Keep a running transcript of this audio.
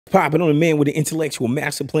Popping on the man with the intellectual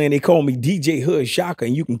master plan. They call me DJ Hood Shaka,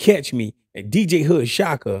 and you can catch me at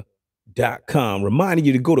djhoodshaka.com. Reminding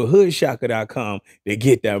you to go to hoodshaka.com to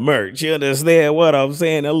get that merch. You understand what I'm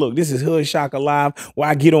saying? Now, look, this is Hood Shaka Live, where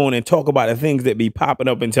I get on and talk about the things that be popping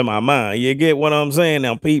up into my mind. You get what I'm saying?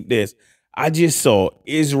 Now, peep this. I just saw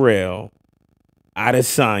Israel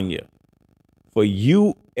Adesanya for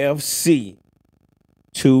UFC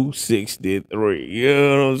 263. You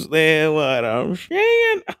understand what I'm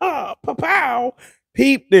saying? Pow.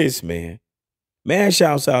 Peep this, man. Man,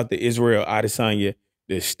 shouts out to Israel Adesanya,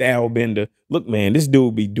 the style bender. Look, man, this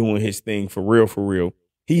dude be doing his thing for real, for real.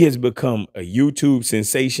 He has become a YouTube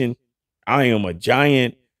sensation. I am a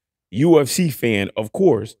giant UFC fan, of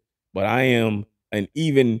course, but I am an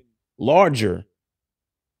even larger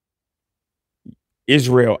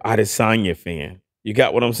Israel Adesanya fan. You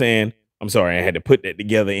got what I'm saying? I'm sorry, I had to put that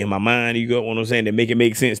together in my mind. You got what I'm saying? To make it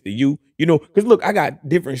make sense to you. You know, because look, I got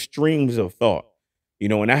different streams of thought, you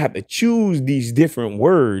know, and I have to choose these different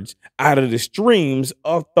words out of the streams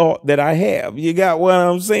of thought that I have. You got what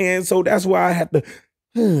I'm saying? So that's why I have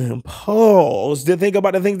to pause to think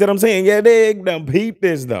about the things that I'm saying. Yeah, dig now. Peep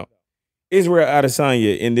this though. Israel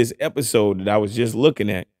Adesanya in this episode that I was just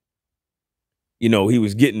looking at, you know, he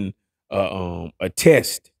was getting a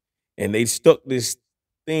test, and they stuck this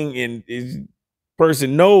thing in his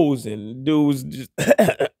person nose, and dude was just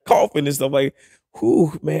coughing and stuff like,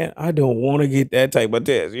 whew, man, I don't want to get that type of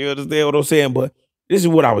test. You understand what I'm saying? But this is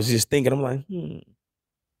what I was just thinking. I'm like,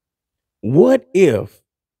 what if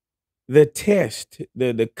the test,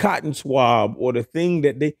 the cotton swab or the thing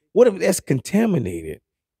that what if that's contaminated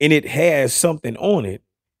and it has something on it?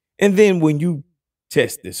 And then when you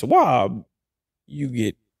test the swab,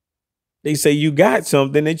 they say you got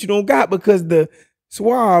something that you don't got because the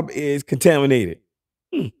swab is contaminated.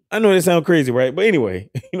 I know that sounds crazy, right? But anyway,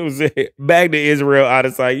 you know what I'm saying? Back to Israel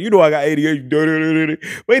Adesanya. You know I got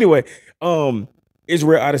ADHD. But anyway,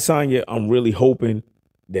 Israel Adesanya, I'm really hoping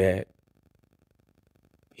that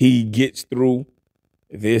he gets through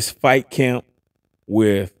this fight camp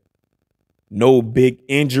with no big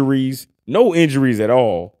injuries, no injuries at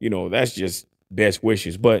all. You know, that's just best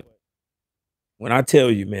wishes. But when I tell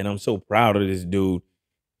you, man, I'm so proud of this dude.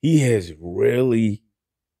 He has really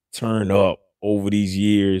turned up over these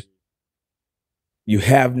years. You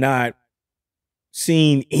have not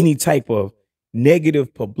seen any type of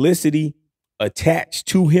negative publicity attached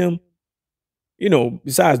to him, you know,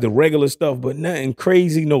 besides the regular stuff, but nothing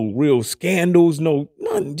crazy, no real scandals,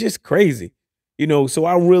 nothing, just crazy, you know. So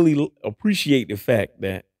I really appreciate the fact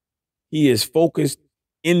that he is focused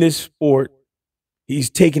in this sport. He's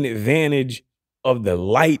taking advantage of the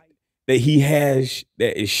light that he has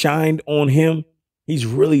that is shined on him. He's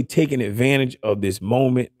really taking advantage of this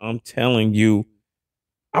moment. I'm telling you,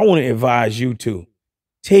 I want to advise you to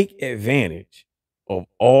take advantage of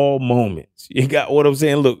all moments. You got what I'm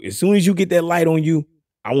saying? Look, as soon as you get that light on you,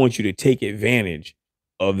 I want you to take advantage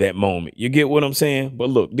of that moment. You get what I'm saying? But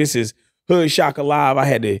look, this is Hood Shaka Live. I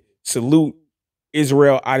had to salute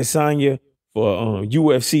Israel Adesanya for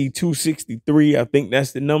UFC 263. I think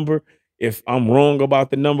that's the number. If I'm wrong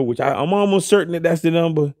about the number, which I'm almost certain that that's the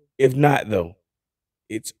number. If not, though,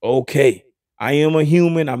 it's okay. I am a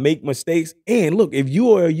human. I make mistakes. And look, if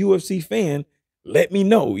you are a UFC fan, let me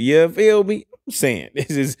know. You feel me? I'm saying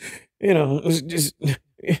this is, you know, just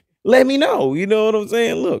let me know. You know what I'm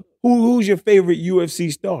saying? Look, who's your favorite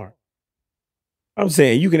UFC star? I'm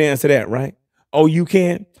saying you can answer that, right? Oh, you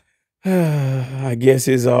can? I guess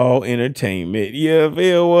it's all entertainment. You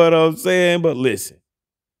feel what I'm saying? But listen,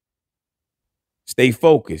 stay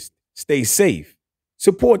focused, stay safe,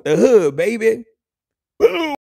 support the hood, baby.